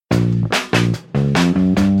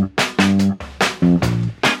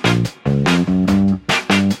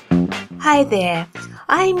Hi there,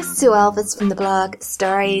 I'm Sue Elvis from the blog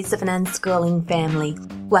Stories of an Unschooling Family.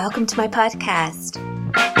 Welcome to my podcast.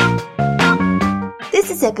 This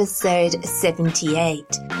is episode 78.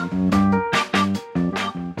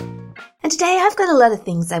 And today I've got a lot of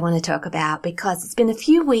things I want to talk about because it's been a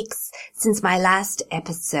few weeks since my last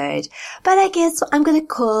episode, but I guess I'm going to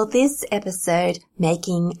call this episode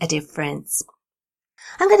Making a Difference.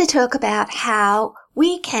 I'm going to talk about how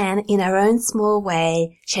we can, in our own small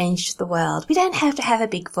way, change the world. We don't have to have a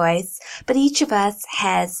big voice, but each of us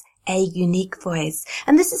has a unique voice.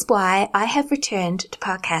 And this is why I have returned to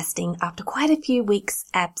podcasting after quite a few weeks'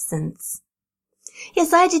 absence.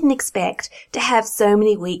 Yes, I didn't expect to have so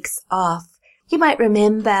many weeks off. You might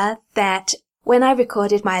remember that when I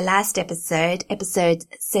recorded my last episode, episode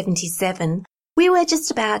 77, we were just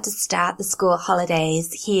about to start the school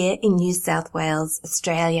holidays here in New South Wales,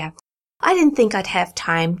 Australia. I didn't think I'd have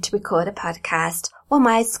time to record a podcast while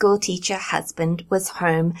my school teacher husband was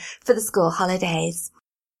home for the school holidays.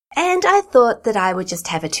 And I thought that I would just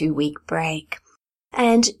have a 2-week break.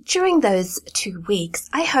 And during those 2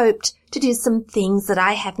 weeks, I hoped to do some things that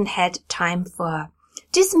I haven't had time for.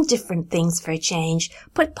 Do some different things for a change,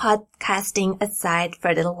 put podcasting aside for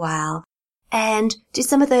a little while, and do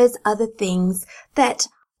some of those other things that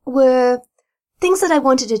were things that I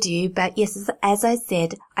wanted to do, but yes, as I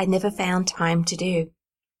said, I never found time to do.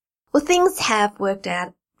 Well, things have worked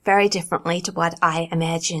out very differently to what I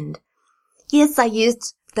imagined. Yes, I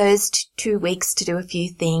used those 2 weeks to do a few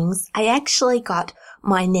things. I actually got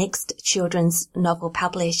my next children's novel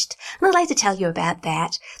published, and I'd like to tell you about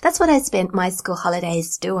that. That's what I spent my school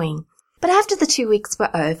holidays doing. But after the 2 weeks were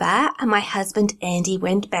over and my husband Andy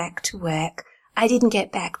went back to work, I didn't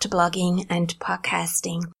get back to blogging and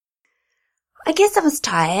podcasting. I guess I was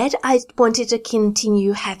tired. I wanted to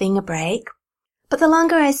continue having a break. But the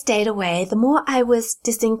longer I stayed away, the more I was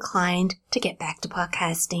disinclined to get back to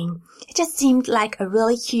podcasting. It just seemed like a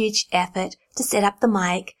really huge effort to set up the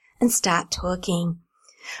mic and start talking.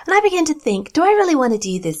 And I began to think, do I really want to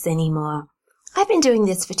do this anymore? I've been doing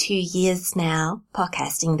this for 2 years now,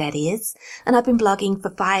 podcasting that is, and I've been blogging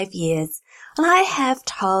for 5 years, and I have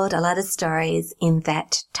told a lot of stories in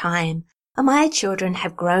that time. And my children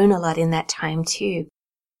have grown a lot in that time too.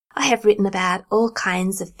 I have written about all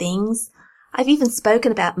kinds of things. I've even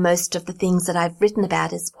spoken about most of the things that I've written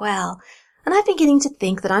about as well. And I've been beginning to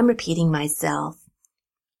think that I'm repeating myself.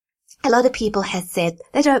 A lot of people have said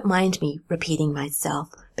they don't mind me repeating myself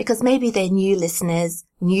because maybe they're new listeners,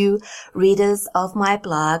 new readers of my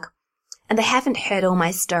blog, and they haven't heard all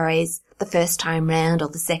my stories the first time round or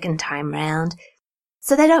the second time round.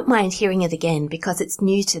 So they don't mind hearing it again because it's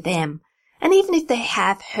new to them. And even if they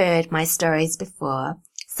have heard my stories before,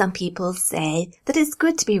 some people say that it's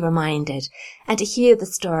good to be reminded and to hear the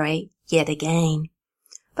story yet again.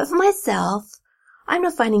 But for myself, I'm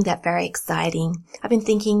not finding that very exciting. I've been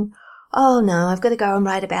thinking, oh no, I've got to go and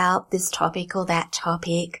write about this topic or that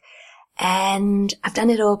topic. And I've done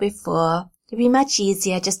it all before. It'd be much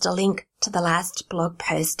easier just to link to the last blog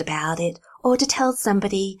post about it or to tell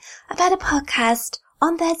somebody about a podcast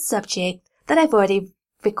on that subject that I've already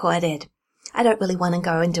recorded. I don't really want to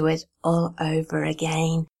go and do it all over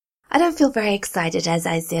again. I don't feel very excited, as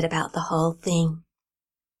I said, about the whole thing.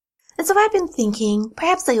 And so I've been thinking,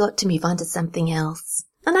 perhaps I ought to move on to something else.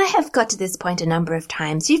 And I have got to this point a number of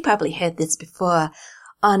times. You've probably heard this before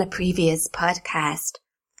on a previous podcast.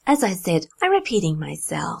 As I said, I'm repeating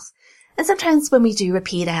myself. And sometimes when we do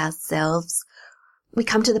repeat ourselves, we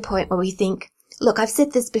come to the point where we think, look, I've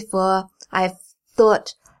said this before. I've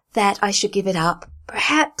thought that I should give it up.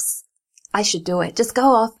 Perhaps I should do it. Just go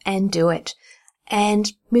off and do it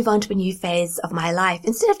and move on to a new phase of my life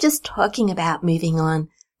instead of just talking about moving on.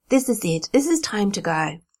 This is it. This is time to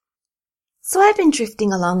go. So I've been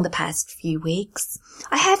drifting along the past few weeks.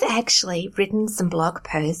 I have actually written some blog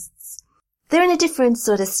posts. They're in a different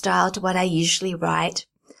sort of style to what I usually write.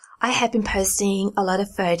 I have been posting a lot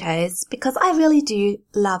of photos because I really do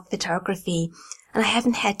love photography and I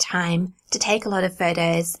haven't had time to take a lot of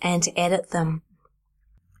photos and to edit them.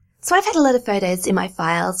 So I've had a lot of photos in my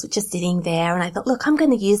files which are sitting there and I thought, look, I'm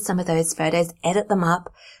going to use some of those photos, edit them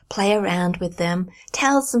up, play around with them,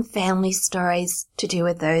 tell some family stories to do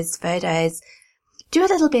with those photos, do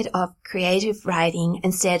a little bit of creative writing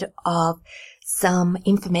instead of some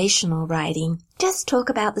informational writing. Just talk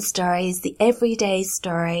about the stories, the everyday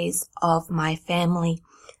stories of my family.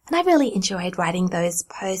 And I really enjoyed writing those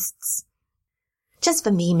posts. Just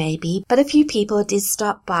for me maybe, but a few people did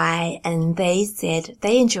stop by and they said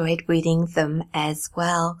they enjoyed reading them as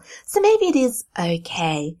well. So maybe it is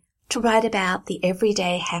okay to write about the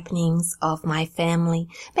everyday happenings of my family.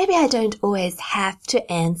 Maybe I don't always have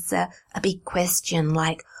to answer a big question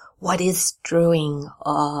like, what is strewing?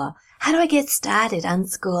 Or how do I get started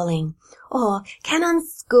unschooling? Or can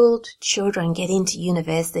unschooled children get into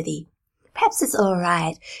university? Perhaps it's all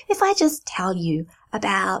right if I just tell you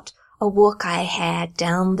about a walk I had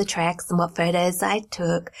down the tracks and what photos I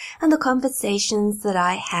took and the conversations that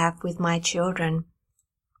I have with my children.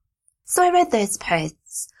 So I read those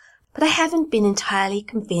posts, but I haven't been entirely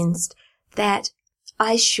convinced that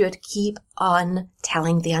I should keep on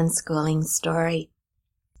telling the unschooling story.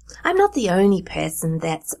 I'm not the only person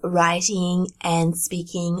that's writing and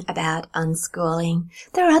speaking about unschooling.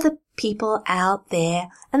 There are other people out there,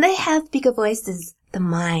 and they have bigger voices than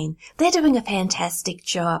mine. They're doing a fantastic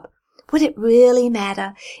job. Would it really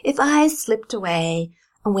matter if I slipped away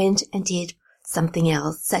and went and did something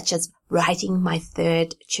else, such as writing my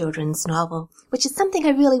third children's novel, which is something I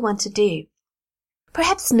really want to do?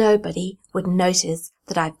 Perhaps nobody would notice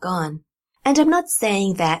that I've gone. And I'm not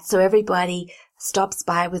saying that so everybody stops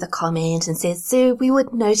by with a comment and says, Sue, we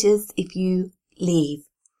would notice if you leave.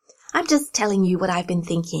 I'm just telling you what I've been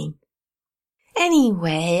thinking.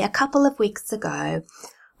 Anyway, a couple of weeks ago,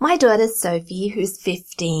 my daughter Sophie, who's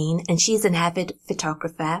 15, and she's an avid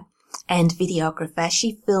photographer and videographer,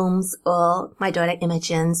 she films all my daughter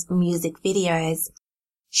Imogen's music videos.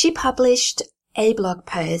 She published a blog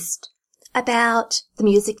post about the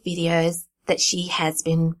music videos that she has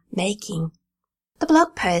been making. The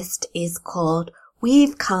blog post is called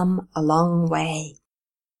We've Come a Long Way.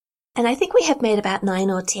 And I think we have made about 9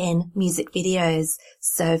 or 10 music videos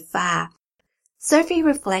so far. Sophie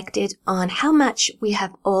reflected on how much we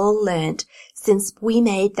have all learnt since we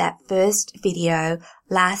made that first video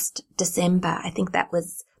last December. I think that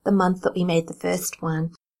was the month that we made the first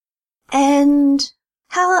one. And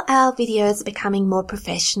how our videos are becoming more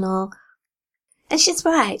professional. And she's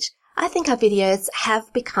right. I think our videos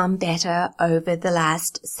have become better over the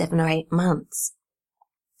last 7 or 8 months.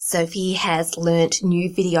 Sophie has learnt new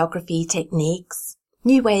videography techniques,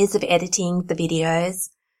 new ways of editing the videos.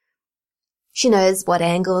 She knows what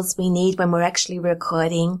angles we need when we're actually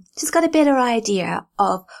recording. She's got a better idea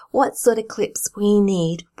of what sort of clips we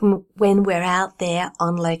need when we're out there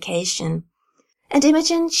on location. And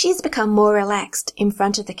Imogen, she's become more relaxed in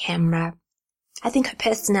front of the camera. I think her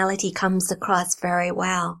personality comes across very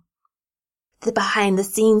well. The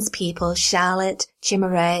behind-the-scenes people, Charlotte,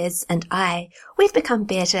 Chimarose, and I, we've become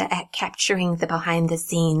better at capturing the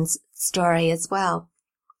behind-the-scenes story as well.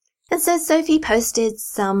 And so Sophie posted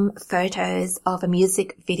some photos of a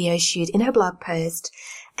music video shoot in her blog post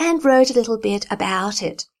and wrote a little bit about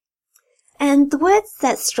it. And the words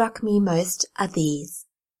that struck me most are these.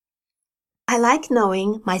 I like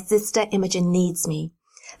knowing my sister Imogen needs me,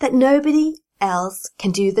 that nobody else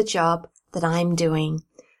can do the job that I'm doing.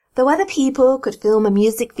 Though other people could film a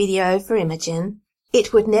music video for Imogen,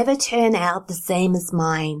 it would never turn out the same as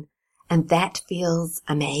mine, and that feels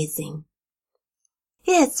amazing.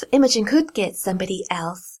 Yes, Imogen could get somebody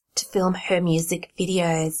else to film her music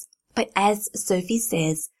videos, but as Sophie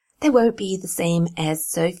says, they won't be the same as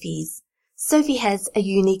Sophie's. Sophie has a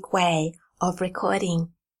unique way of recording.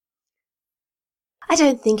 I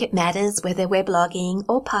don't think it matters whether we're blogging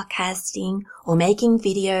or podcasting or making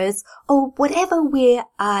videos or whatever we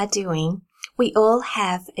are doing, we all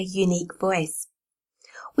have a unique voice.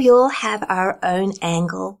 We all have our own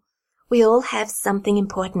angle. We all have something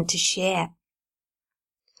important to share.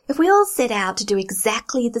 If we all set out to do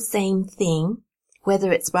exactly the same thing,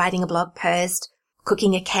 whether it's writing a blog post,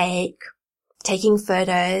 cooking a cake, taking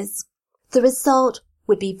photos, the result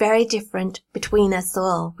would be very different between us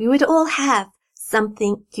all. We would all have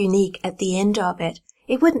something unique at the end of it.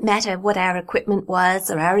 It wouldn't matter what our equipment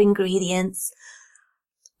was or our ingredients.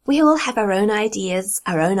 We all have our own ideas,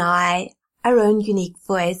 our own eye, our own unique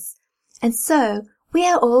voice. And so we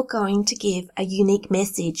are all going to give a unique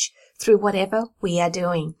message through whatever we are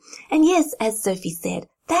doing. And yes, as Sophie said,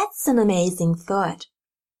 that's an amazing thought.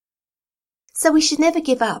 So we should never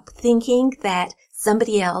give up thinking that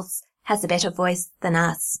somebody else has a better voice than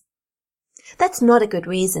us. That's not a good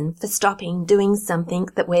reason for stopping doing something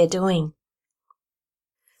that we're doing.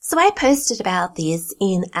 So I posted about this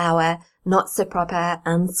in our Not So Proper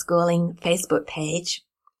Unschooling Facebook page.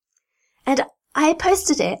 And I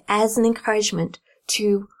posted it as an encouragement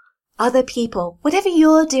to other people. Whatever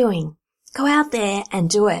you're doing, go out there and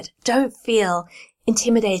do it. Don't feel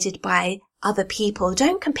intimidated by other people.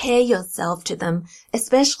 Don't compare yourself to them.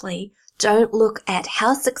 Especially don't look at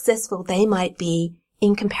how successful they might be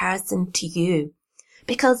in comparison to you,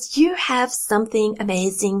 because you have something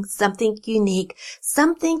amazing, something unique,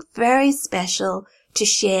 something very special to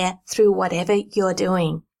share through whatever you're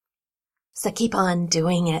doing. So keep on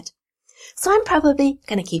doing it. So I'm probably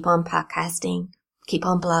going to keep on podcasting, keep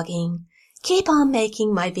on blogging, keep on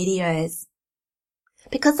making my videos.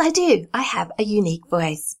 Because I have a unique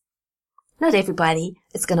voice. Not everybody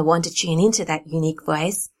is going to want to tune into that unique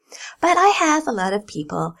voice, but I have a lot of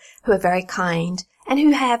people who are very kind and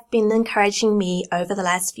who have been encouraging me over the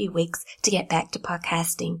last few weeks to get back to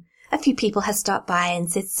podcasting. A few people have stopped by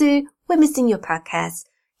and said, Sue, we're missing your podcast.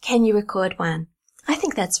 Can you record one? I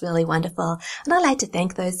think that's really wonderful, and I'd like to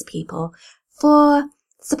thank those people for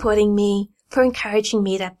supporting me, for encouraging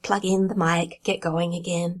me to plug in the mic, get going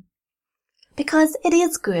again. Because it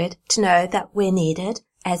is good to know that we're needed,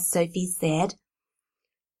 as Sophie said.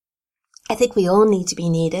 I think we all need to be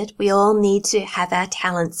needed. We all need to have our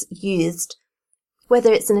talents used,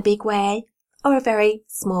 whether it's in a big way or a very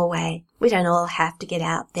small way. We don't all have to get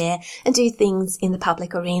out there and do things in the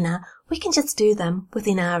public arena. We can just do them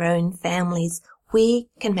within our own families. We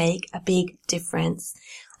can make a big difference,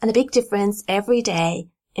 and a big difference every day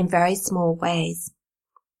in very small ways.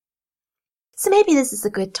 So maybe this is a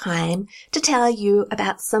good time to tell you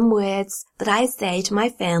about some words that I say to my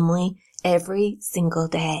family every single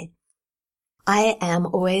day. I am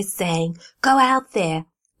always saying, go out there,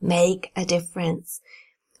 make a difference.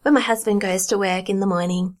 When my husband goes to work in the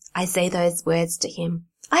morning, I say those words to him.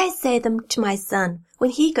 I say them to my son when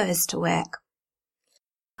he goes to work.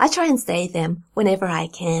 I try and say them whenever I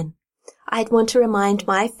can. I'd want to remind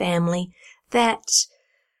my family that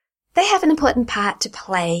they have an important part to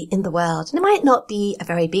play in the world. And it might not be a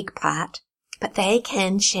very big part, but they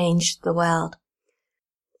can change the world.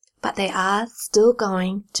 But they are still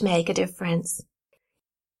going to make a difference.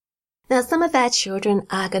 Now, some of our children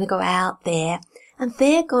are going to go out there and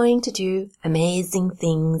they're going to do amazing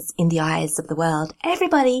things in the eyes of the world.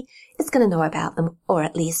 Everybody is going to know about them, or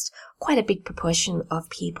at least quite a big proportion of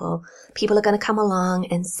people. People are going to come along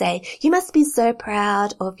and say, you must be so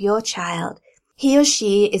proud of your child. He or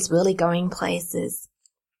she is really going places.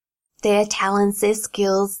 Their talents, their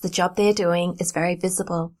skills, the job they're doing is very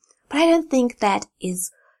visible. But I don't think that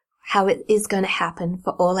is how it is going to happen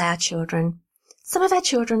for all our children. Some of our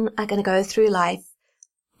children are going to go through life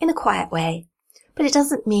in a quiet way, but it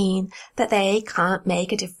doesn't mean that they can't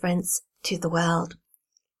make a difference to the world.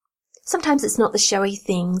 Sometimes it's not the showy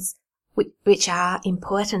things which are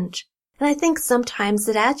important. And I think sometimes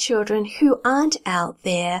that our children who aren't out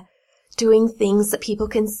there doing things that people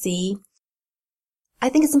can see, I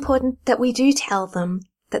think it's important that we do tell them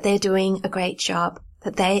that they're doing a great job,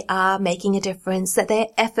 that they are making a difference, that their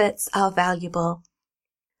efforts are valuable.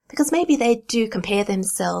 Because maybe they do compare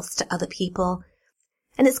themselves to other people.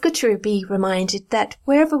 And it's good to be reminded that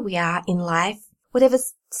wherever we are in life, whatever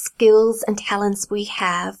skills and talents we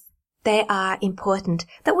have, they are important,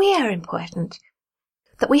 that we are important,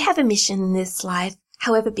 that we have a mission in this life,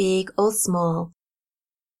 however big or small.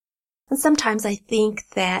 And sometimes I think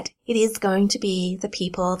that it is going to be the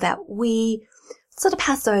people that we sort of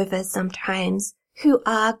pass over sometimes who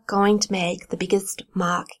are going to make the biggest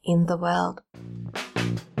mark in the world.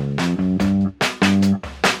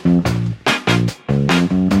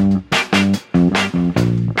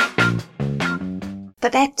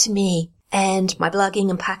 But back to me and my blogging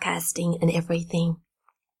and podcasting and everything.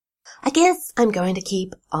 I guess I'm going to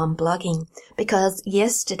keep on blogging because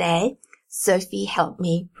yesterday Sophie helped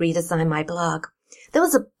me redesign my blog. There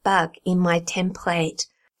was a bug in my template.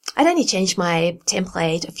 I'd only changed my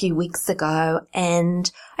template a few weeks ago and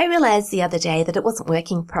I realized the other day that it wasn't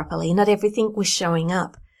working properly. Not everything was showing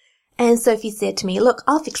up. And Sophie said to me, look,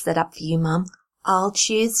 I'll fix that up for you, Mum. I'll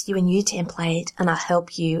choose you a new template and I'll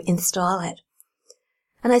help you install it.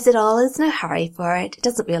 And I said, oh, there's no hurry for it. It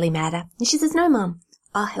doesn't really matter. And she says, no, Mum,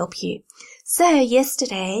 I'll help you. So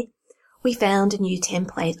yesterday we found a new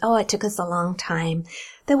template. Oh, it took us a long time.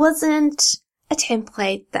 There wasn't a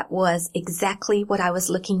template that was exactly what I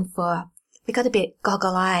was looking for. We got a bit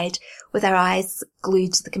goggle-eyed with our eyes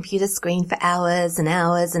glued to the computer screen for hours and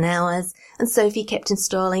hours and hours. And Sophie kept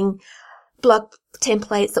installing blog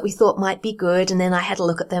templates that we thought might be good. And then I had a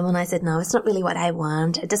look at them and I said, no, it's not really what I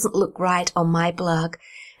want. It doesn't look right on my blog.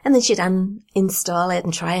 And then she'd uninstall it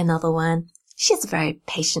and try another one. She's a very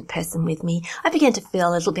patient person with me. I began to feel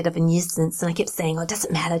a little bit of a nuisance and I kept saying, oh, it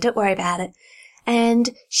doesn't matter. Don't worry about it. And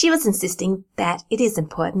she was insisting that it is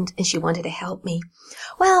important and she wanted to help me.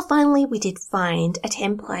 Well, finally we did find a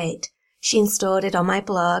template. She installed it on my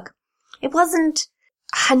blog. It wasn't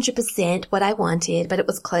 100% what I wanted, but it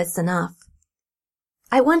was close enough.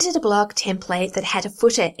 I wanted a blog template that had a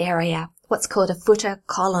footer area, what's called a footer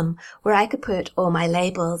column, where I could put all my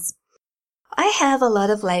labels. I have a lot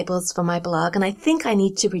of labels for my blog and I think I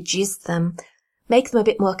need to reduce them. make them a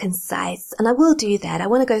bit more concise. And I will do that. I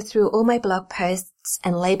want to go through all my blog posts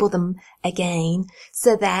and label them again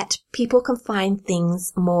so that people can find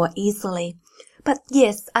things more easily. But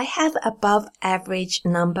yes, I have above average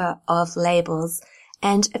number of labels.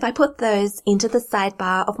 And if I put those into the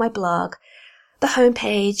sidebar of my blog, the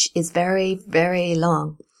homepage is very, very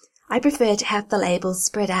long. I prefer to have the labels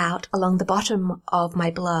spread out along the bottom of my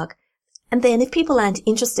blog. And then if people aren't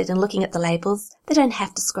interested in looking at the labels, they don't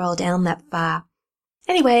have to scroll down that far.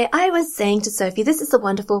 Anyway, I was saying to Sophie, this is a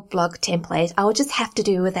wonderful blog template. I will just have to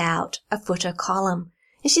do without a footer column.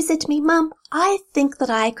 And she said to me, Mum, I think that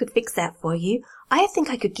I could fix that for you. I think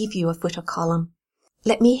I could give you a footer column.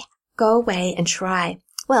 Let me go away and try.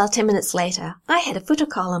 Well, 10 minutes later, I had a footer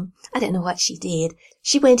column. I don't know what she did.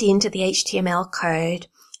 She went into the HTML code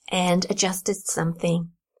and adjusted something.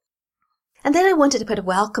 And then I wanted to put a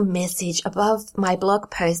welcome message above my blog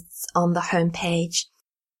posts on the home page.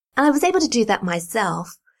 And I was able to do that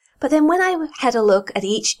myself. But then when I had a look at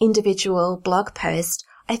each individual blog post,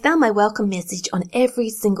 I found my welcome message on every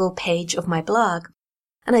single page of my blog.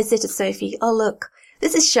 And I said to Sophie, oh look,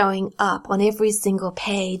 this is showing up on every single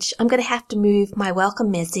page. I'm going to have to move my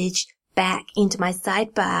welcome message back into my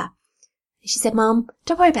sidebar. She said, Mum,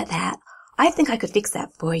 don't worry about that. I think I could fix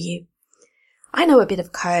that for you. I know a bit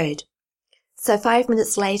of code. So 5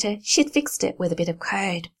 minutes later, she'd fixed it with a bit of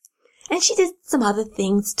code. And she did some other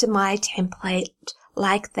things to my template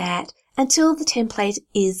like that until the template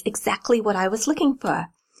is exactly what I was looking for.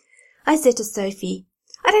 I said to Sophie,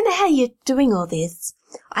 I don't know how you're doing all this.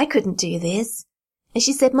 I couldn't do this. And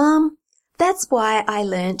she said, Mum, that's why I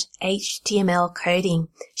learnt HTML coding.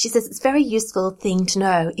 She says it's a very useful thing to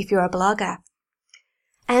know if you're a blogger.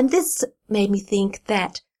 And this made me think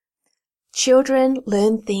that children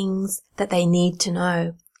learn things that they need to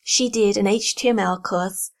know. She did an HTML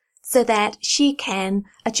course so that she can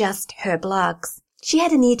adjust her blogs. She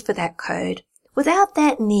had a need for that code. Without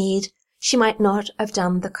that need, she might not have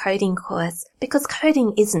done the coding course because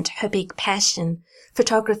coding isn't her big passion.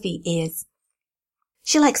 Photography is.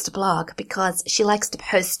 She likes to blog because she likes to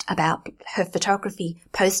post about her photography,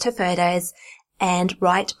 post her photos, and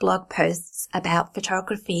write blog posts about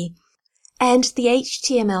photography. And the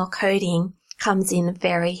HTML coding comes in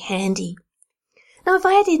very handy. Now, if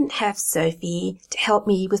I didn't have Sophie to help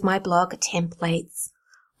me with my blog templates,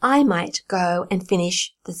 I might go and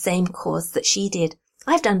finish the same course that she did.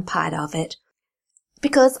 I've done part of it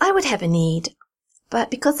because I would have a need. But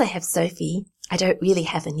because I have Sophie, I don't really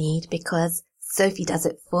have a need because Sophie does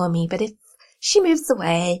it for me. But if she moves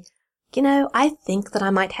away, I think that I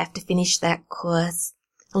might have to finish that course.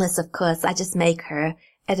 Unless, of course, I just make her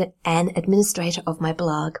an administrator of my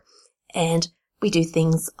blog and we do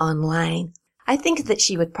things online. I think that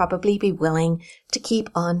she would probably be willing to keep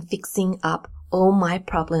on fixing up all my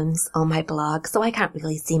problems on my blog, so I can't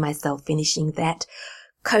really see myself finishing that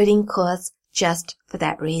coding course just for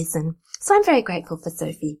that reason. So I'm very grateful for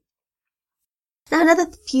Sophie. Now, another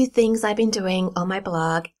few things I've been doing on my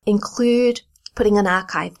blog include putting an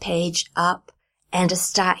archive page up and a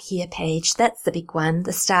Start Here page. That's the big one,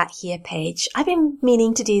 the Start Here page. I've been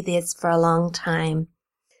meaning to do this for a long time.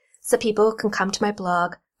 So people can come to my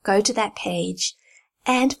blog, go to that page,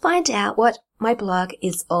 and find out what my blog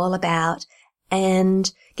is all about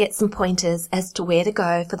and get some pointers as to where to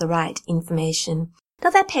go for the right information. Now,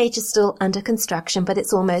 that page is still under construction, but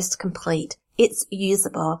it's almost complete. It's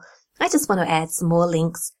usable. I just want to add some more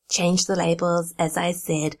links, change the labels, as I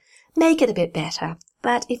said, make it a bit better.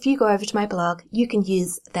 But if you go over to my blog, you can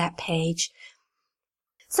use that page.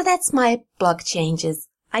 So that's my blog changes.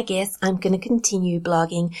 I guess I'm going to continue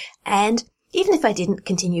blogging, and even if I didn't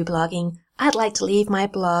continue blogging, I'd like to leave my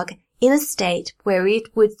blog in a state where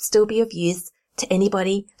it would still be of use to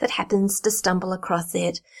anybody that happens to stumble across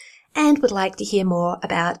it and would like to hear more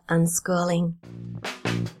about unschooling.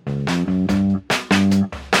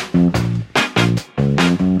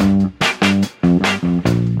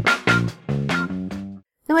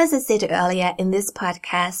 Now, as I said earlier in this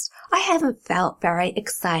podcast, I haven't felt very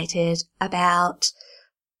excited about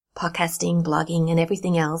podcasting, blogging, and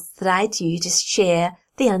everything else that I do to share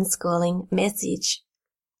the unschooling message.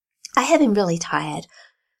 I have been really tired,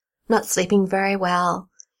 not sleeping very well,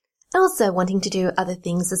 and also wanting to do other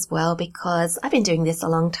things as well because I've been doing this a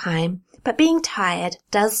long time. But being tired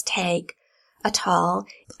does take a toll.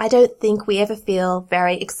 I don't think we ever feel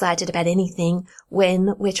very excited about anything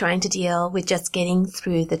when we're trying to deal with just getting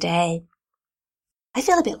through the day. I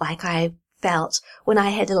feel a bit like I felt when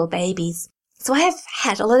I had little babies. So I have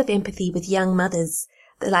had a lot of empathy with young mothers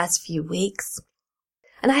the last few weeks.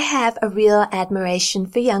 And I have a real admiration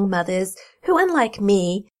for young mothers who, unlike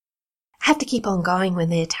me, have to keep on going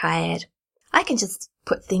when they're tired. I can just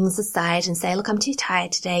put things aside and say, look, I'm too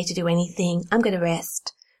tired today to do anything. I'm going to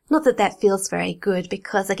rest. Not that that feels very good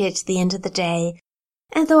because I get to the end of the day,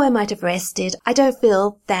 and though I might have rested, I don't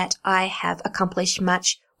feel that I have accomplished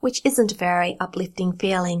much, which isn't a very uplifting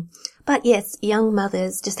feeling. But yes, young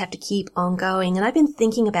mothers just have to keep on going, and I've been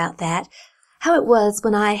thinking about that, how it was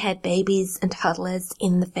when I had babies and toddlers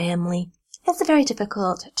in the family. It's a very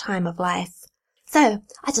difficult time of life. So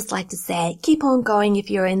I just like to say, keep on going if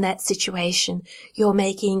you're in that situation. You're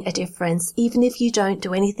making a difference, even if you don't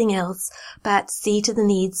do anything else, but see to the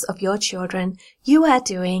needs of your children. You are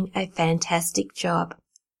doing a fantastic job.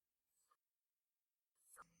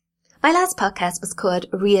 My last podcast was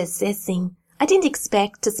called Reassessing. I didn't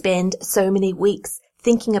expect to spend so many weeks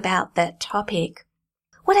thinking about that topic.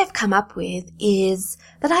 What I've come up with is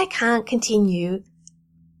that I can't continue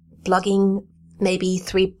blogging maybe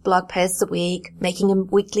 3 blog posts a week, making a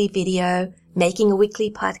weekly video, making a weekly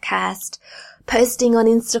podcast, posting on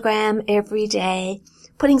Instagram every day,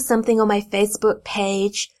 putting something on my Facebook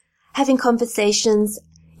page, having conversations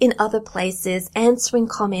in other places, answering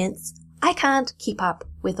comments. I can't keep up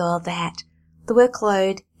with all that. The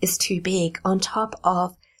workload is too big on top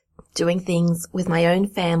of doing things with my own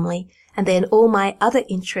family and then all my other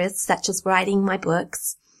interests such as writing my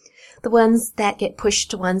books. The ones that get pushed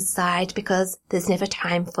to one side because there's never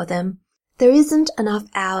time for them. There isn't enough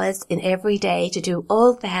hours in every day to do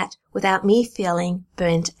all that without me feeling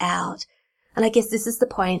burnt out. And I guess this is the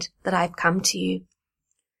point that I've come to.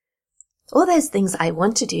 All those things I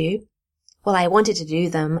want to do, well, I wanted to do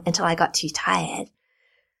them until I got too tired.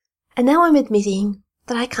 And now I'm admitting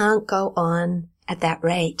that I can't go on at that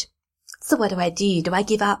rate. So what do? Do I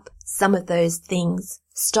give up some of those things?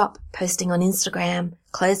 Stop posting on Instagram,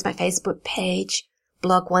 close my Facebook page,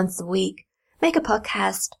 blog once a week, make a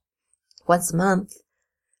podcast once a month?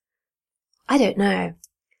 I don't know.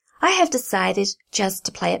 I have decided just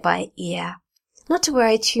to play it by ear, not to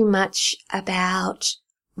worry too much about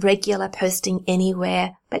regular posting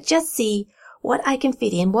anywhere, but just see what I can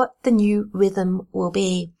fit in, what the new rhythm will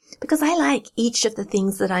be, because I like each of the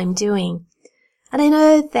things that I'm doing. And I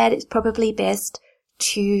know that it's probably best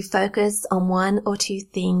to focus on 1 or 2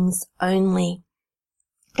 things only.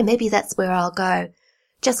 And maybe that's where I'll go.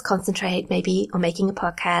 Just concentrate maybe on making a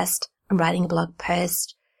podcast and writing a blog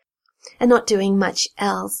post and not doing much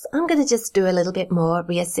else. I'm going to just do a little bit more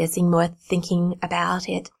reassessing, more thinking about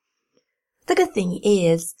it. The good thing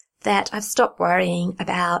is that I've stopped worrying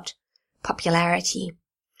about popularity,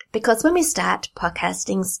 because when we start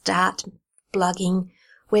podcasting, start blogging,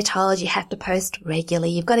 we're told you have to post regularly.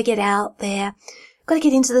 You've got to get out there, got to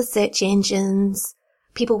get into the search engines.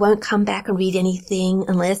 People won't come back and read anything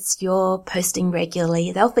unless you're posting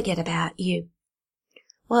regularly. They'll forget about you.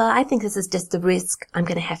 Well, I think this is just the risk I'm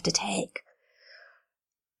going to have to take.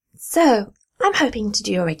 So I'm hoping to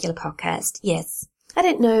do a regular podcast. Yes. I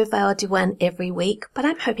don't know if I'll do one every week, but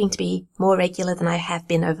I'm hoping to be more regular than I have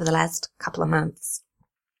been over the last couple of months.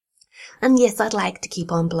 And yes, I'd like to keep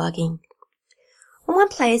on blogging. One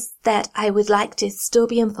place that I would like to still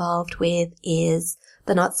be involved with is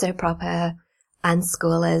the Not So Proper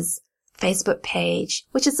Unschoolers Facebook page,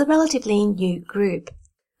 which is a relatively new group.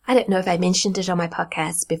 I don't know if I mentioned it on my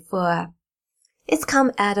podcast before. It's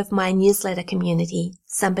come out of my newsletter community.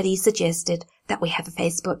 Somebody suggested that we have a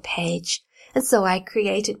Facebook page, and so I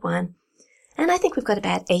created one. And I think we've got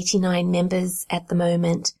about 89 members at the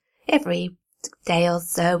moment. Every day or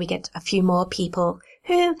so we get a few more people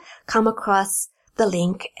who come across the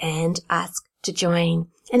link and ask to join.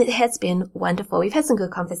 And it has been wonderful. We've had some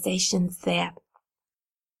good conversations there.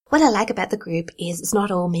 What I like about the group is it's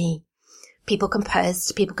not all me. People can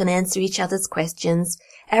post, people can answer each other's questions.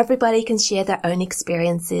 Everybody can share their own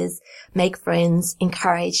experiences, make friends,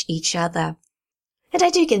 encourage each other. And I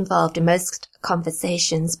do get involved in most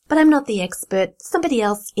conversations, but I'm not the expert. Somebody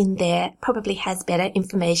else in there probably has better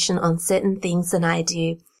information on certain things than I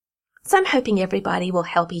do. So I'm hoping everybody will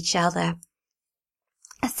help each other.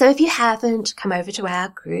 So if you haven't come over to our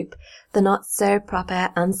group, the Not So Proper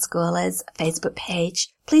Unschoolers Facebook page,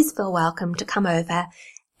 please feel welcome to come over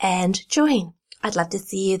and join. I'd love to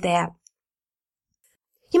see you there.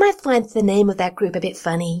 You might find the name of that group a bit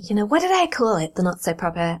funny. What did I call it? The Not So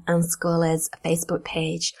Proper Unschoolers Facebook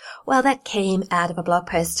page. Well, that came out of a blog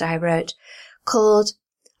post I wrote called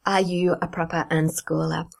Are You a Proper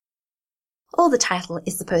Unschooler? All the title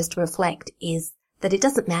is supposed to reflect is that it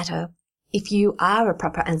doesn't matter if you are a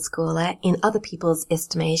proper unschooler in other people's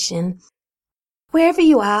estimation. Wherever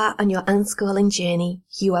you are on your unschooling journey,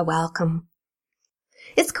 you are welcome.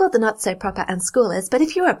 It's called the Not So Proper Unschoolers, but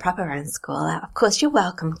if you're a proper unschooler, of course you're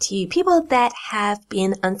welcome to. People that have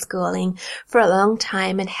been unschooling for a long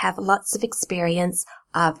time and have lots of experience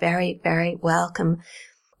are very, very welcome.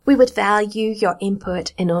 We would value your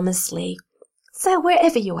input enormously. So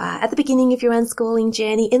wherever you are, at the beginning of your unschooling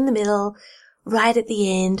journey, in the middle, right at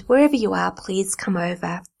the end, wherever you are, please come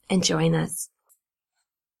over and join us.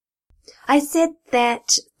 I said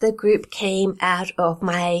that the group came out of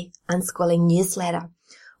my unschooling newsletter.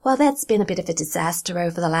 Well, that's been a bit of a disaster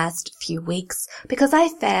over the last few weeks because I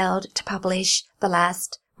failed to publish the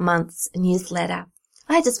last month's newsletter.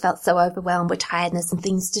 I just felt so overwhelmed with tiredness and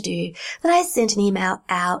things to do that I sent an email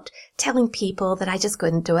out telling people that I just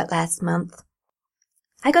couldn't do it last month.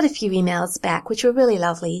 I got a few emails back which were really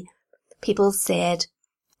lovely. People said,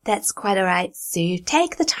 "That's quite all right, Sue.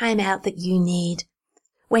 Take the time out that you need.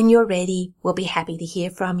 When you're ready, we'll be happy to hear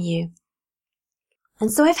from you."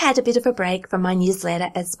 And so I've had a bit of a break from my newsletter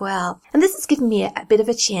as well. And this has given me a bit of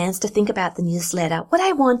a chance to think about the newsletter, what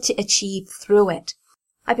I want to achieve through it.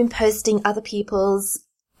 I've been posting other people's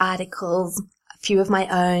articles, a few of my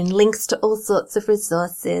own, links to all sorts of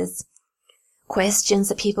resources, questions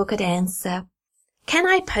that people could answer. Can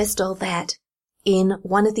I post all that in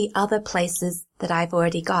one of the other places that I've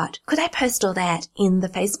already got? Could I post all that in the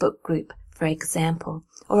Facebook group, for example,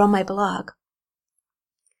 or on my blog?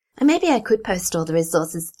 And maybe I could post all the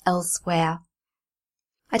resources elsewhere.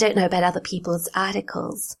 I don't know about other people's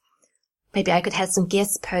articles. Maybe I could have some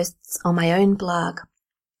guest posts on my own blog.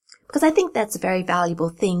 Because I think that's a very valuable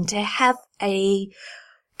thing, to have a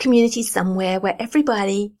community somewhere where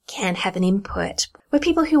everybody can have an input, where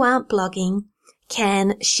people who aren't blogging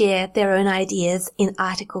can share their own ideas in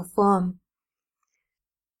article form.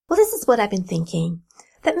 Well, this is what I've been thinking.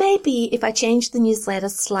 That maybe if I change the newsletter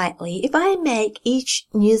slightly, if I make each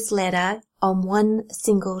newsletter on one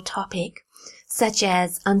single topic, such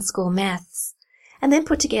as unschool maths, and then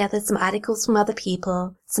put together some articles from other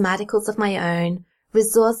people, some articles of my own,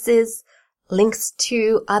 resources, links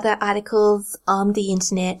to other articles on the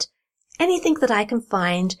internet, anything that I can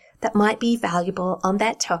find that might be valuable on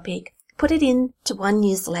that topic, put it into one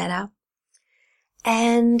newsletter,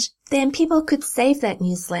 and then people could save that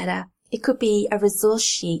newsletter. It could be a resource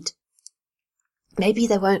sheet. Maybe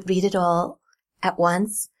they won't read it all at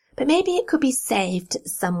once, but maybe it could be saved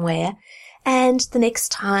somewhere. And the next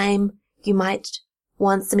time you might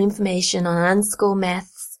want some information on unschool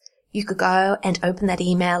maths, you could go and open that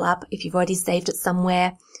email up if you've already saved it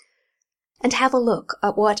somewhere and have a look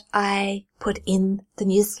at what I put in the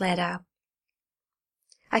newsletter.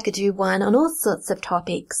 I could do one on all sorts of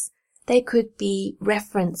topics. They could be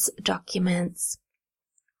reference documents.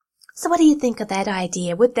 So what do you think of that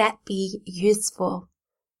idea? Would that be useful?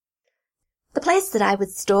 The place that I would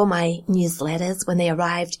store my newsletters when they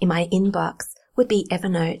arrived in my inbox would be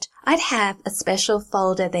Evernote. I'd have a special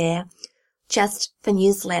folder there just for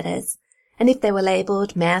newsletters. And if they were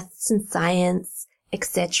labelled maths and science,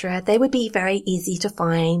 etc., they would be very easy to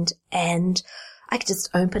find, and I could just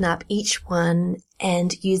open up each one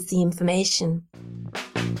and use the information.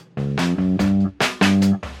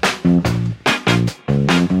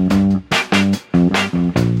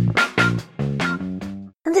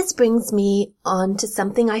 And this brings me on to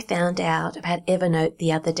something I found out about Evernote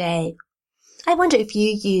the other day. I wonder if you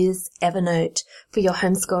use Evernote for your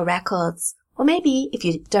homeschool records, or maybe if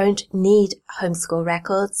you don't need homeschool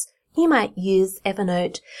records, you might use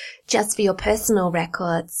Evernote just for your personal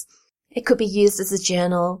records. It could be used as a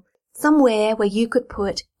journal, somewhere where you could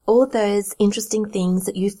put all those interesting things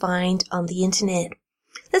that you find on the internet.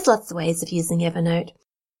 There's lots of ways of using Evernote.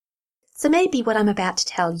 So maybe what I'm about to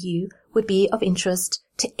tell you would be of interest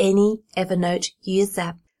to any Evernote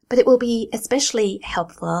user, but it will be especially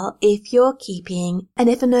helpful if you're keeping an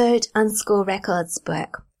Evernote unschool records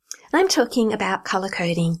book. And I'm talking about color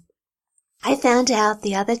coding. I found out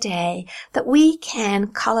the other day that we can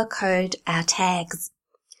color code our tags.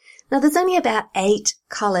 Now there's only about 8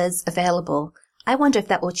 colors available. I wonder if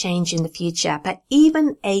that will change in the future, but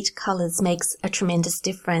even 8 colors makes a tremendous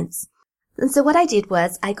difference. And so what I did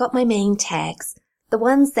was I got my main tags, the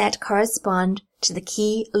ones that correspond to the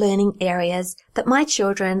key learning areas that my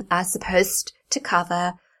children are supposed to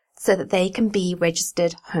cover so that they can be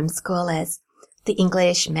registered homeschoolers. The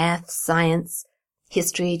English, math, science,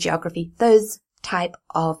 history, geography, those type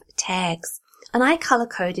of tags. And I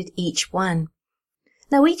color-coded each one.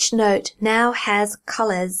 Now each note now has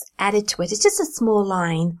colors added to it. It's just a small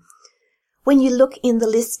line. When you look in the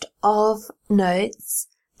list of notes,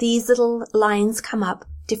 these little lines come up,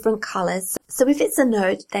 different colors. So if it's a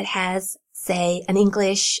note that has, say, an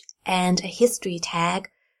English and a history tag,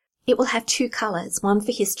 it will have 2 colors, one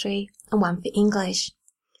for history and one for English.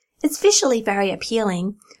 It's visually very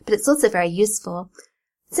appealing, but it's also very useful.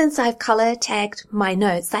 Since I've color tagged my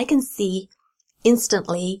notes, I can see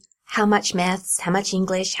instantly how much maths, how much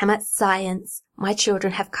English, how much science my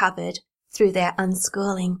children have covered through their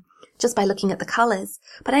unschooling just by looking at the colors.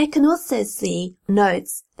 But I can also see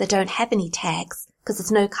notes that don't have any tags because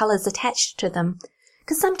there's no colors attached to them.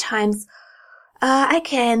 Because sometimes I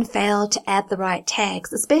can fail to add the right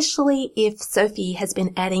tags, especially if Sophie has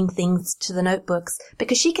been adding things to the notebooks,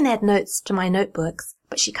 because she can add notes to my notebooks,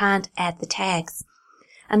 but she can't add the tags.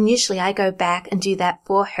 And usually I go back and do that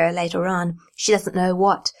for her later on. She doesn't know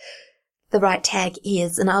what the right tag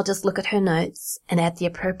is, and I'll just look at her notes and add the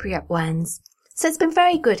appropriate ones. So it's been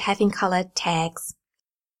very good having colored tags.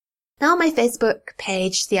 Now on my Facebook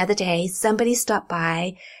page the other day, somebody stopped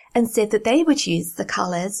by and said that they would use the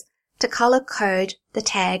colors to color code the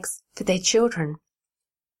tags for their children.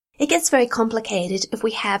 It gets very complicated if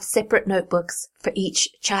we have separate notebooks for each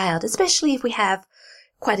child, especially if we have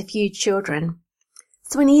quite a few children.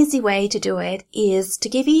 So an easy way to do it is to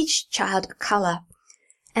give each child a color,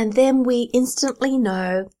 and then we instantly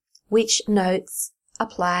know which notes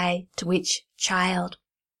apply to which child.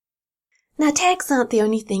 Now, tags aren't the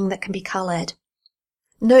only thing that can be colored.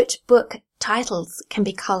 Notebook titles can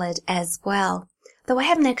be colored as well. Though I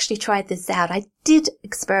haven't actually tried this out. I did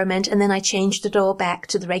experiment and then I changed it all back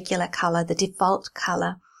to the regular color, the default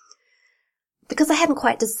color, because I hadn't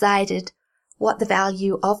quite decided what the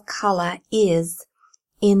value of color is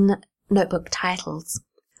in notebook titles.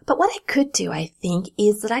 But what I could do, I think,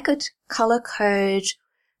 is that I could color code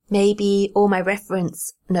maybe all my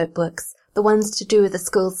reference notebooks, the ones to do with the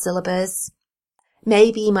school syllabus,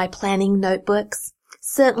 maybe my planning notebooks.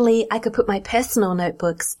 Certainly I could put my personal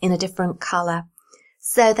notebooks in a different color,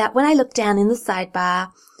 so that when I look down in the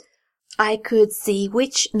sidebar, I could see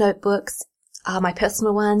which notebooks are my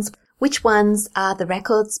personal ones, which ones are the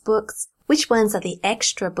records books, which ones are the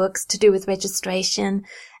extra books to do with registration,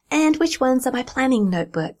 and which ones are my planning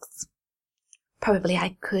notebooks. Probably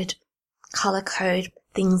I could color code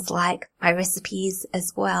things like my recipes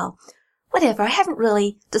as well. Whatever, I haven't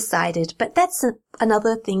really decided, but that's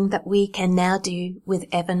another thing that we can now do with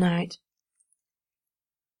Evernote.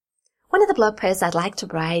 One of the blog posts I'd like to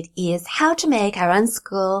write is how to make our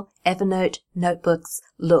unschool Evernote notebooks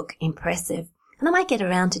look impressive. And I might get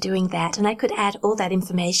around to doing that, and I could add all that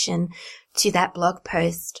information to that blog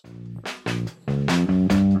post.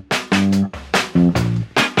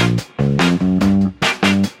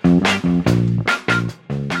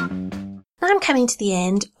 Now I'm coming to the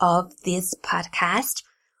end of this podcast.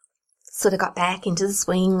 Sort of got back into the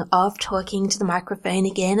swing of talking to the microphone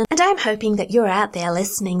again. And I'm hoping that you're out there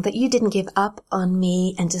listening, that you didn't give up on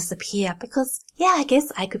me and disappear, because, yeah, I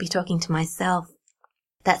guess I could be talking to myself.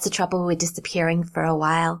 That's the trouble with disappearing for a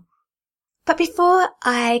while. But before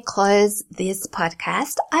I close this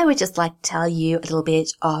podcast, I would just like to tell you a little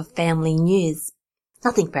bit of family news.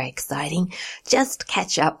 Nothing very exciting, just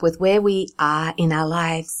catch up with where we are in our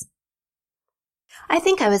lives. I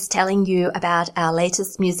think I was telling you about our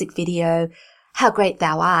latest music video, How Great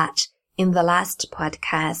Thou Art, in the last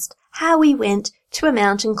podcast, how we went to a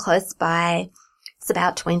mountain close by. It's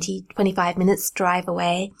about 25 minutes drive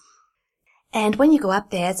away. And when you go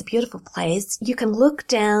up there, it's a beautiful place. You can look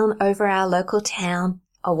down over our local town,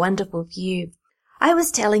 a wonderful view. I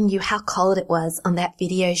was telling you how cold it was on that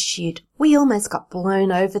video shoot. We almost got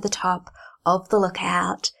blown over the top of the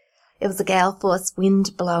lookout. It was a gale force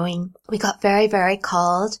wind blowing. We got very, very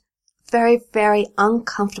cold, very, very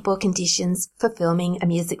uncomfortable conditions for filming a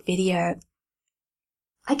music video.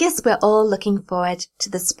 I guess we're all looking forward to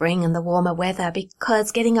the spring and the warmer weather,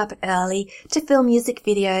 because getting up early to film music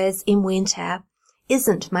videos in winter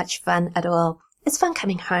isn't much fun at all. It's fun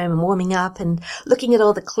coming home and warming up and looking at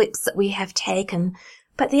all the clips that we have taken,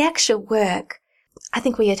 but the actual work, I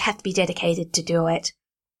think we'd have to be dedicated to do it.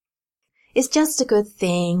 It's just a good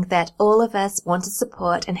thing that all of us want to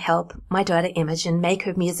support and help my daughter Imogen make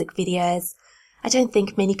her music videos. I don't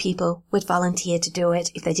think many people would volunteer to do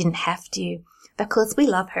it if they didn't have to. Of course, we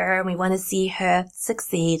love her and we want to see her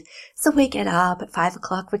succeed. So we get up at 5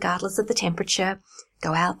 o'clock regardless of the temperature,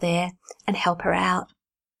 go out there and help her out.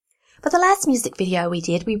 But the last music video we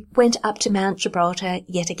did, we went up to Mount Gibraltar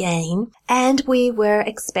yet again, and we were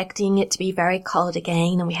expecting it to be very cold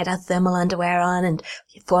again, and we had our thermal underwear on and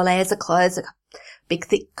 4 layers of clothes, big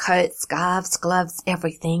thick coats, scarves, gloves,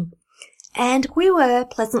 everything. And we were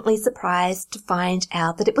pleasantly surprised to find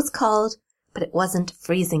out that it was cold, but it wasn't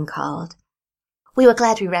freezing cold. We were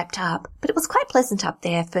glad we wrapped up, but it was quite pleasant up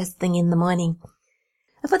there first thing in the morning.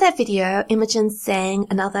 And for that video, Imogen sang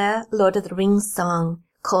another Lord of the Rings song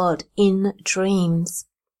called In Dreams.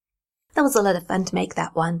 That was a lot of fun to make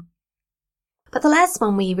that one. But the last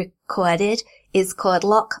one we recorded is called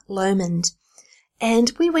Loch Lomond.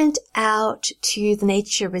 And we went out to the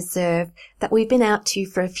nature reserve that we've been out to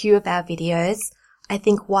for a few of our videos. I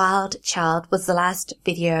think Wild Child was the last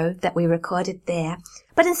video that we recorded there.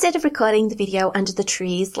 But instead of recording the video under the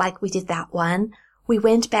trees like we did that one, we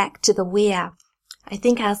went back to the weir. I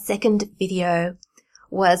think our second video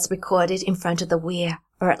was recorded in front of the weir,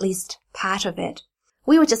 or at least part of it.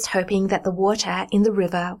 We were just hoping that the water in the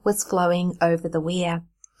river was flowing over the weir,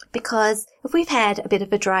 because if we've had a bit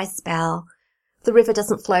of a dry spell, the river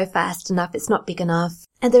doesn't flow fast enough, it's not big enough,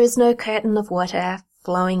 and there is no curtain of water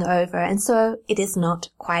flowing over, and so it is not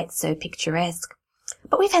quite so picturesque.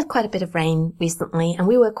 But we've had quite a bit of rain recently, and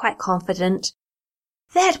we were quite confident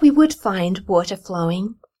that we would find water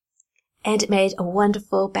flowing, and it made a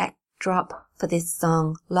wonderful backdrop for this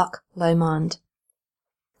song, Loch Lomond.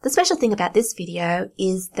 The special thing about this video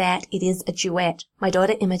is that it is a duet, my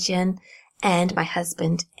daughter Imogen and my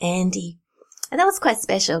husband Andy. And that was quite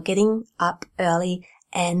special, getting up early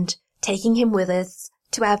and taking him with us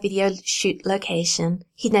to our video shoot location.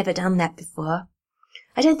 He'd never done that before.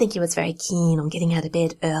 I don't think he was very keen on getting out of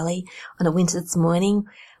bed early on a winter's morning.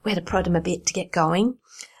 We had to prod him a bit to get going.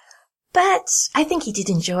 But I think he did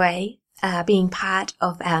enjoy being part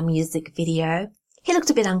of our music video. He looked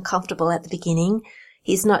a bit uncomfortable at the beginning.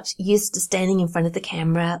 He's not used to standing in front of the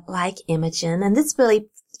camera like Imogen, and this really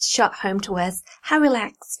shot home to us how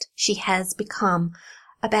relaxed she has become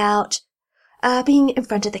about being in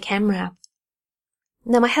front of the camera.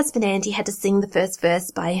 Now, my husband Andy had to sing the first verse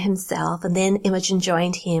by himself, and then Imogen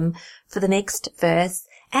joined him for the next verse,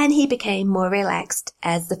 and he became more relaxed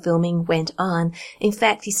as the filming went on. In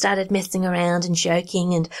fact, he started messing around and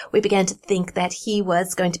joking, and we began to think that he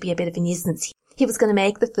was going to be a bit of a nuisance. He was going to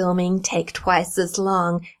make the filming take twice as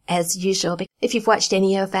long as usual. If you've watched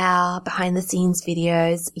any of our behind-the-scenes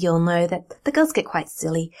videos, you'll know that the girls get quite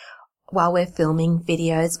silly while we're filming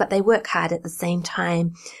videos, but they work hard at the same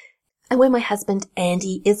time. And when my husband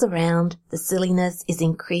Andy is around, the silliness is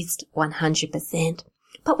increased 100%.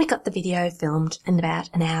 But we got the video filmed in about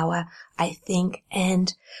an hour, I think,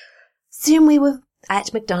 and soon we were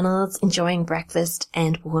at McDonald's enjoying breakfast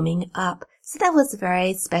and warming up. So that was a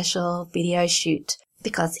very special video shoot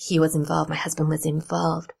because he was involved, my husband was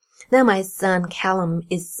involved. Now my son Callum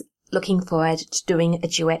is looking forward to doing a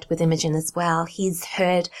duet with Imogen as well. He's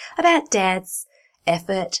heard about Dad's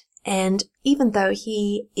effort, and even though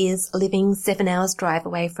he is living 7 hours drive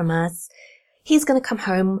away from us, he's going to come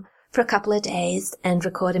home for a couple of days and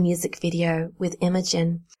record a music video with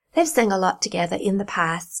Imogen. They've sang a lot together in the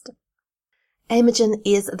past. Imogen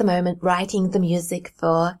is at the moment writing the music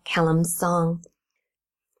for Callum's song.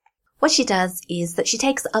 What she does is that she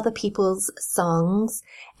takes other people's songs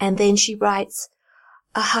and then she writes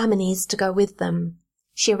harmonies to go with them.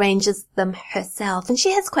 She arranges them herself, and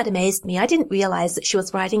she has quite amazed me. I didn't realize that she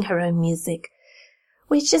was writing her own music,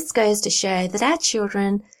 which just goes to show that our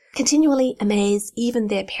children continually amaze even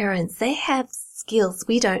their parents. They have skills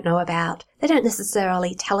we don't know about. They don't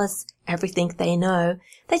necessarily tell us everything they know.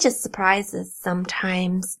 They just surprise us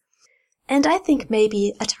sometimes. And I think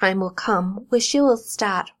maybe a time will come where she will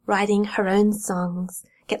start writing her own songs,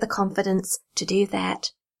 get the confidence to do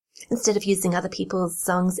that, instead of using other people's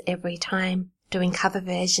songs every time, doing cover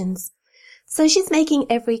versions. So she's making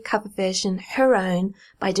every cover version her own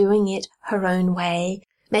by doing it her own way,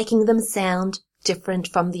 making them sound different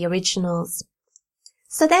from the originals.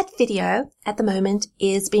 So that video at the moment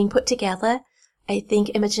is being put together. I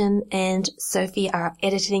think Imogen and Sophie are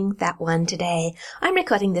editing that one today. I'm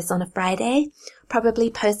recording this on a Friday, probably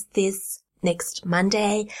post this next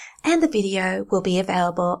Monday, and the video will be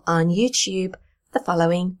available on YouTube the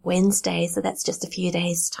following Wednesday, so that's just a few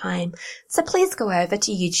days' time. So please go over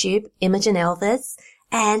to YouTube, Imogen Elvis,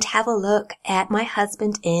 and have a look at my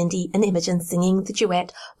husband Andy and Imogen singing the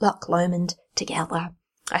duet Loch Lomond together.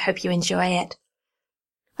 I hope you enjoy it.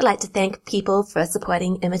 I'd like to thank people for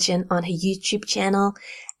supporting Imogen on her YouTube channel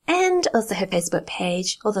and also her Facebook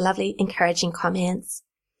page, all the lovely encouraging comments.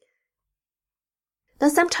 Now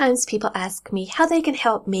sometimes people ask me how they can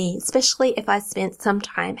help me, especially if I spent some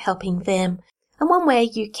time helping them. And one way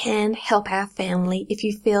you can help our family, if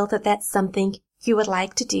you feel that that's something you would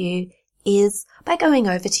like to do, is by going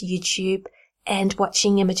over to YouTube and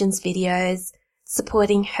watching Imogen's videos,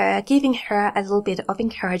 supporting her, giving her a little bit of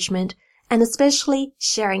encouragement, and especially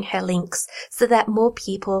sharing her links so that more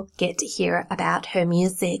people get to hear about her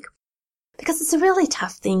music. Because it's a really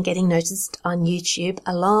tough thing getting noticed on YouTube,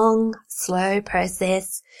 a long, slow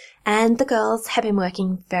process, and the girls have been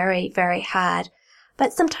working very, very hard.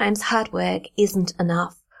 But sometimes hard work isn't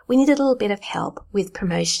enough. we need a little bit of help with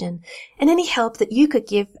promotion, and any help that you could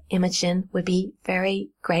give Imogen would be very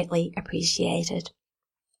greatly appreciated.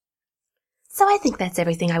 So I think that's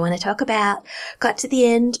everything I want to talk about. Got to the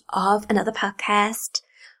end of another podcast.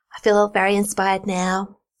 I feel very inspired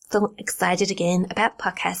now. Feel excited again about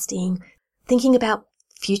podcasting, thinking about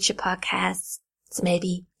future podcasts. So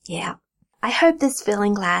maybe, I hope this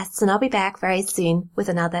feeling lasts, and I'll be back very soon with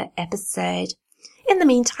another episode. In the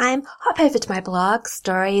meantime, hop over to my blog,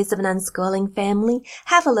 Stories of an Unschooling Family.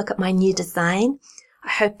 Have a look at my new design. I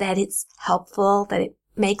hope that it's helpful, that it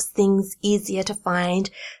makes things easier to find,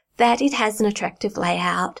 that it has an attractive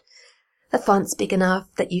layout, the font's big enough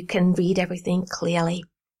that you can read everything clearly.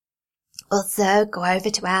 Also, go over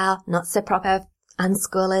to our Not So Proper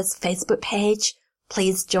Unschoolers Facebook page.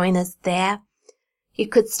 Please join us there. You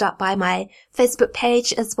could stop by my Facebook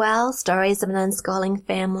page as well, Stories of an Unschooling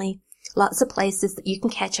Family. Lots of places that you can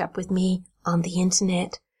catch up with me on the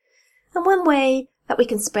internet. And one way that we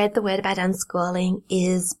can spread the word about unschooling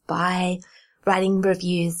is by writing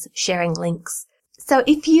reviews, sharing links. So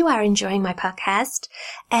if you are enjoying my podcast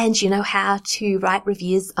and you know how to write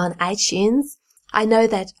reviews on iTunes, I know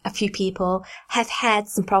that a few people have had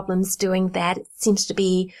some problems doing that. It seems to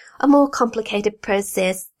be a more complicated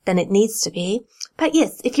process than it needs to be. But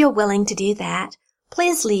yes, if you're willing to do that,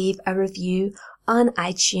 please leave a review on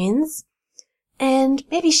iTunes and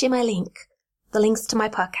maybe share my link, the links to my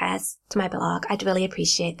podcast, to my blog. I'd really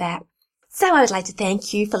appreciate that. So I would like to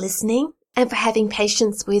thank you for listening and for having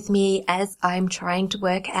patience with me as I'm trying to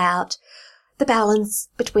work out the balance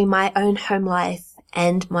between my own home life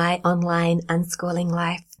and my online unschooling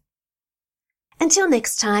life. Until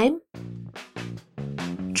next time,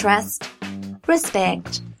 trust,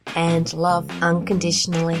 respect, and love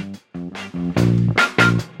unconditionally.